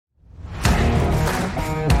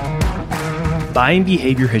Buying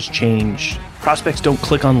behavior has changed. Prospects don't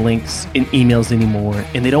click on links in emails anymore,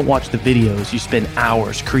 and they don't watch the videos you spend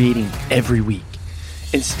hours creating every week.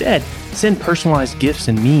 Instead, send personalized gifts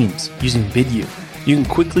and memes using Vidyou. You can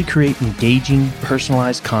quickly create engaging,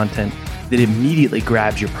 personalized content that immediately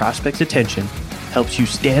grabs your prospect's attention, helps you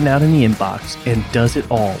stand out in the inbox, and does it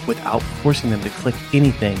all without forcing them to click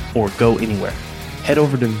anything or go anywhere. Head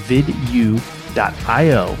over to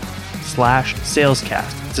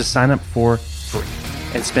vidyou.io/salescast to sign up for free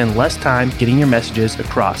and spend less time getting your messages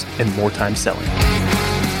across and more time selling.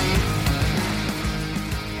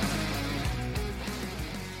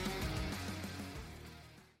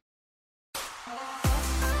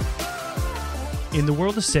 In the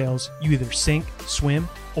world of sales, you either sink, swim,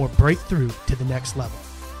 or break through to the next level.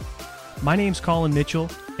 My name's Colin Mitchell,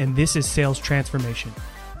 and this is Sales Transformation,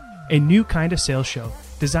 a new kind of sales show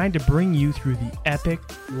designed to bring you through the epic,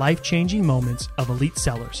 life-changing moments of elite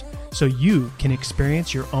sellers so you can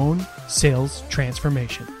experience your own sales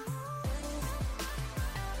transformation.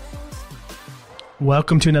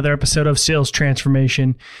 Welcome to another episode of Sales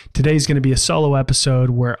Transformation. Today's going to be a solo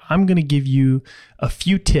episode where I'm going to give you a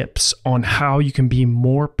few tips on how you can be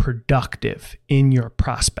more productive in your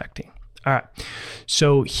prospecting. All right,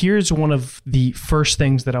 so here's one of the first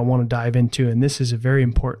things that I want to dive into, and this is a very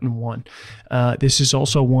important one. This is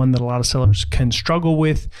also one that a lot of sellers can struggle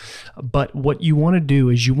with, but what you want to do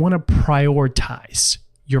is you want to prioritize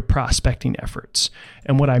your prospecting efforts.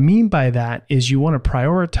 And what I mean by that is you want to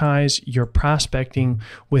prioritize your prospecting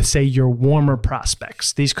with, say, your warmer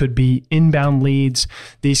prospects. These could be inbound leads.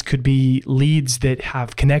 These could be leads that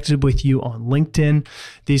have connected with you on LinkedIn.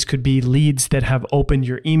 These could be leads that have opened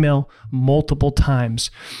your email multiple times.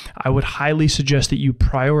 I would highly suggest that you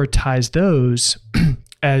prioritize those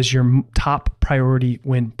as your top priority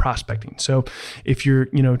when prospecting. So if you're,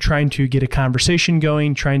 trying to get a conversation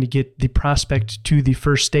going, trying to get the prospect to the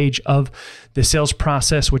first stage of the sales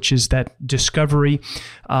process, which is that discovery,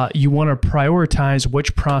 you want to prioritize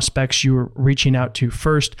which prospects you're reaching out to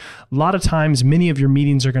first. A lot of times, many of your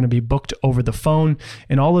meetings are going to be booked over the phone,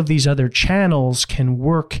 and all of these other channels can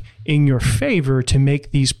work in your favor to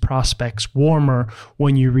make these prospects warmer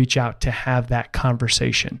when you reach out to have that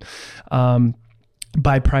conversation.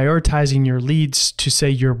 By prioritizing your leads to, say,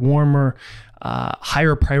 your warmer,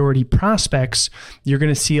 higher priority prospects, you're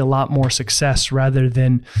going to see a lot more success rather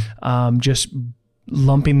than just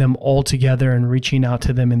lumping them all together and reaching out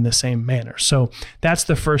to them in the same manner. So that's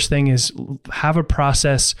the first thing, is have a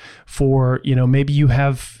process for, maybe you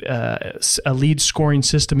have a lead scoring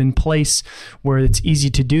system in place where it's easy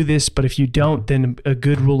to do this, but if you don't, then a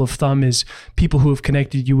good rule of thumb is people who have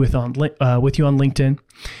connected you with you on LinkedIn,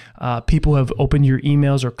 people who have opened your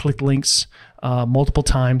emails or clicked links multiple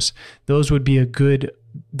times. Those would be good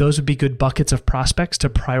buckets of prospects to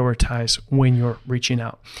prioritize when you're reaching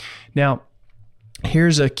out. Now,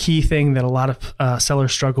 here's a key thing that a lot of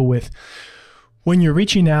sellers struggle with. When you're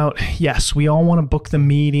reaching out, yes, we all want to book the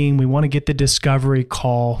meeting, we want to get the discovery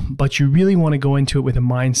call, but you really want to go into it with a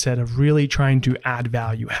mindset of really trying to add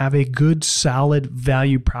value. Have a good, solid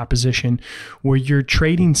value proposition where you're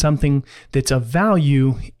trading something that's of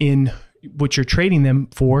value in what you're trading them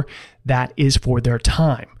for, that is for their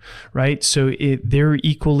time, right? So they're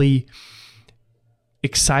equally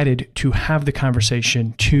excited to have the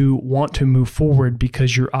conversation, to want to move forward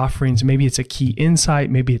because your offerings, maybe it's a key insight,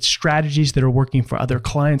 maybe it's strategies that are working for other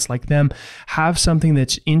clients like them, have something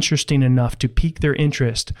that's interesting enough to pique their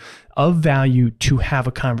interest of value to have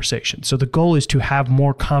a conversation. So the goal is to have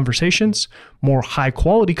more conversations, more high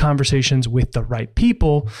quality conversations with the right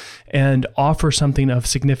people, and offer something of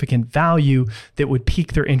significant value that would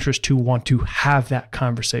pique their interest to want to have that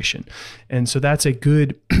conversation. And so that's a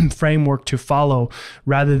good framework to follow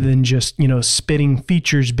rather than just, spitting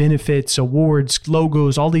features, benefits, awards,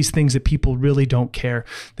 logos, all these things that people really don't care.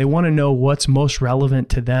 They want to know what's most relevant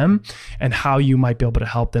to them and how you might be able to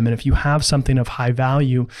help them. And if you have something of high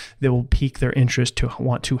value, that will pique their interest to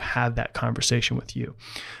want to have that conversation with you.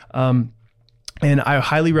 And I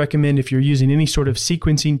highly recommend, if you're using any sort of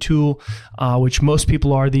sequencing tool, which most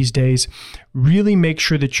people are these days, really make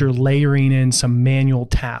sure that you're layering in some manual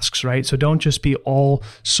tasks, right? So don't just be all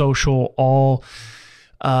social, all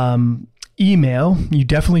email. You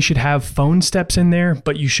definitely should have phone steps in there,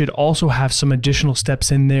 but you should also have some additional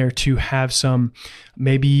steps in there to have some,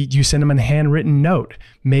 maybe you send them a handwritten note.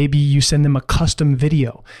 Maybe you send them a custom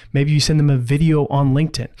video. Maybe you send them a video on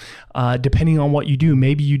LinkedIn. Depending on what you do,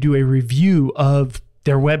 maybe you do a review of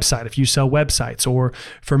their website if you sell websites. Or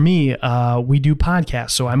for me, we do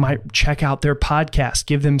podcasts, so I might check out their podcast,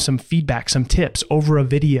 give them some feedback, some tips over a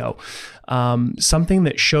video, something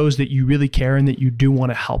that shows that you really care and that you do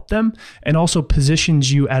want to help them, and also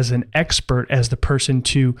positions you as an expert, as the person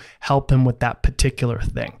to help them with that particular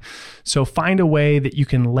thing. So find a way that you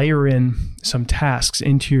can layer in some tasks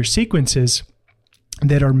into your sequences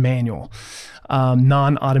that are manual.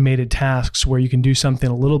 Non-automated tasks where you can do something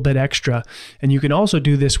a little bit extra. And you can also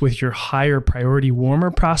do this with your higher priority warmer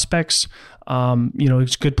prospects.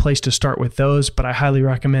 It's a good place to start with those, but I highly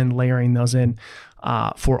recommend layering those in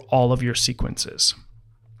for all of your sequences.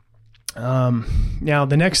 Now,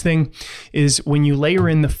 the next thing is when you layer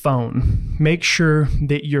in the phone, make sure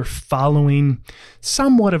that you're following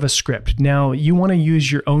somewhat of a script. Now, you want to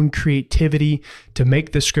use your own creativity to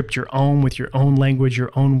make the script your own with your own language,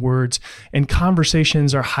 your own words, and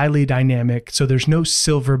conversations are highly dynamic, so there's no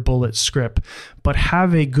silver bullet script, but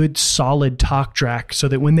have a good solid talk track so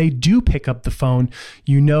that when they do pick up the phone,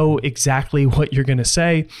 you know exactly what you're going to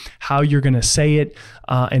say, how you're going to say it,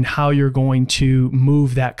 and how you're going to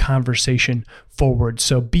move that conversation forward.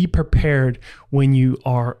 So be prepared when you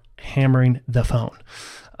are hammering the phone.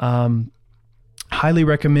 Highly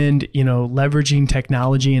recommend, leveraging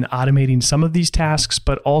technology and automating some of these tasks,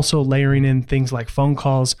 but also layering in things like phone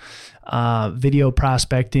calls, video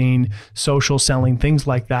prospecting, social selling, things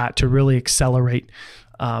like that to really accelerate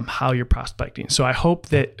how you're prospecting. So I hope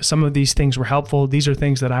that some of these things were helpful. These are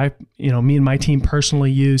things that me and my team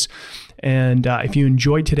personally use. And if you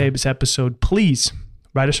enjoyed today's episode, please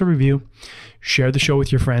write us a review, share the show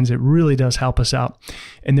with your friends. It really does help us out.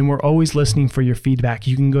 And then we're always listening for your feedback.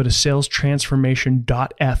 You can go to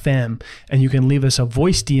salestransformation.fm and you can leave us a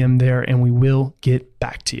voice DM there and we will get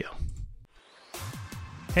back to you.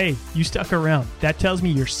 Hey, you stuck around. That tells me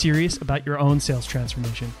you're serious about your own sales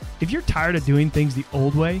transformation. If you're tired of doing things the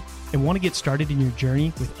old way and want to get started in your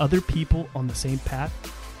journey with other people on the same path,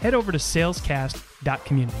 head over to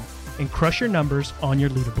salescast.community and crush your numbers on your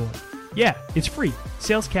leaderboard. Yeah, it's free,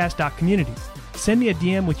 salescast.community. Send me a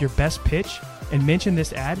DM with your best pitch and mention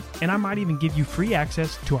this ad, and I might even give you free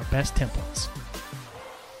access to our best templates.